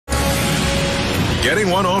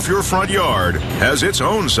Getting one off your front yard has its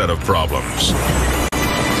own set of problems.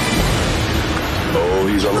 Oh,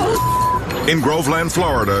 he's on the way. In Groveland,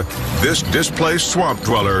 Florida, this displaced swamp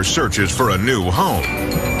dweller searches for a new home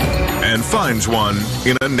and finds one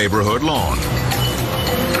in a neighborhood lawn.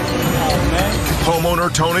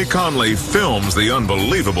 Homeowner Tony Conley films the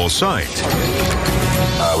unbelievable sight.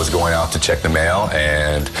 I was going out to check the mail,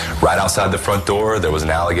 and right outside the front door, there was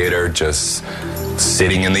an alligator just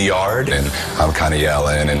sitting in the yard. And I'm kind of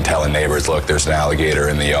yelling and telling neighbors, look, there's an alligator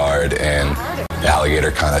in the yard, and the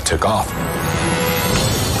alligator kind of took off.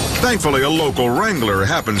 Thankfully, a local wrangler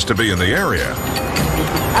happens to be in the area.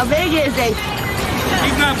 How big is he?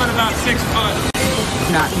 He's not but about 6 foot.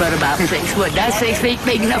 Not but about 6 foot. That's 6 feet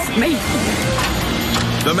big enough for me.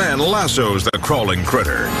 The man lassos the crawling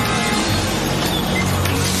critter.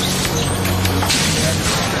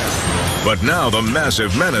 But now the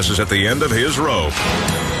massive menace is at the end of his rope.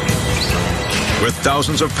 With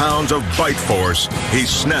thousands of pounds of bite force, he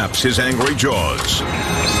snaps his angry jaws.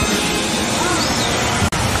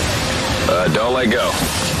 Don't let go.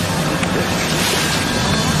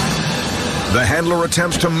 The handler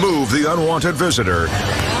attempts to move the unwanted visitor.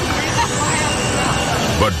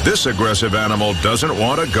 But this aggressive animal doesn't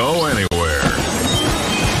want to go anywhere.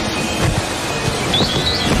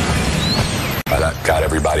 That got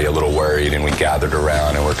everybody a little worried, and we gathered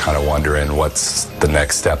around, and we're kind of wondering what's the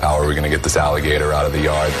next step. How are we going to get this alligator out of the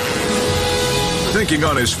yard? Thinking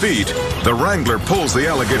on his feet, the wrangler pulls the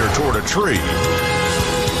alligator toward a tree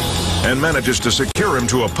and manages to secure him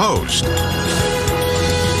to a post.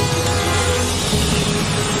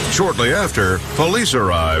 Shortly after, police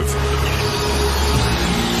arrive,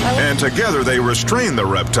 and together they restrain the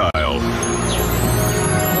reptile.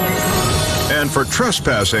 And for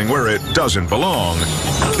trespassing where it doesn't belong,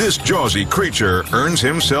 this jawsy creature earns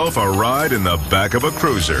himself a ride in the back of a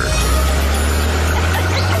cruiser.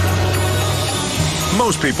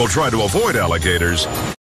 Most people try to avoid alligators,